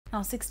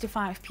Now,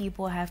 65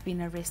 people have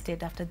been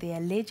arrested after they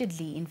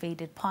allegedly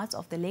invaded parts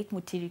of the Lake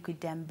Mutirikwi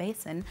Dam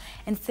basin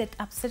and set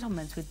up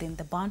settlements within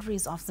the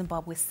boundaries of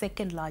Zimbabwe's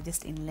second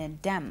largest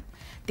inland dam.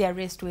 The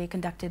arrests were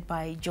conducted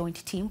by a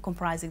joint team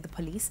comprising the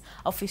police,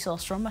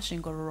 officials from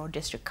Masvingo Rural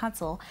District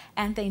Council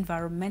and the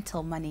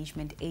Environmental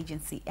Management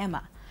Agency,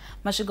 EMA.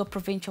 Masvingo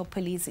Provincial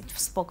Police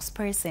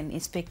spokesperson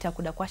Inspector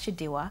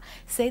Kudakwashidewa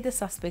said the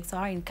suspects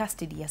are in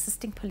custody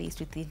assisting police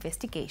with the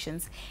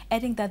investigations,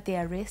 adding that the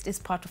arrest is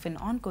part of an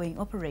ongoing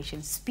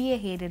operation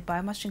spearheaded by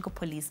Masvingo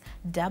Police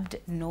dubbed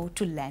No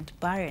to Land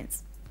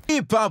Barons.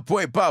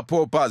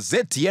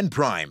 ZTN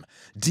Prime,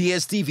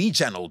 DSTV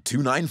channel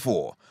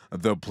 294,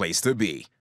 the place to be.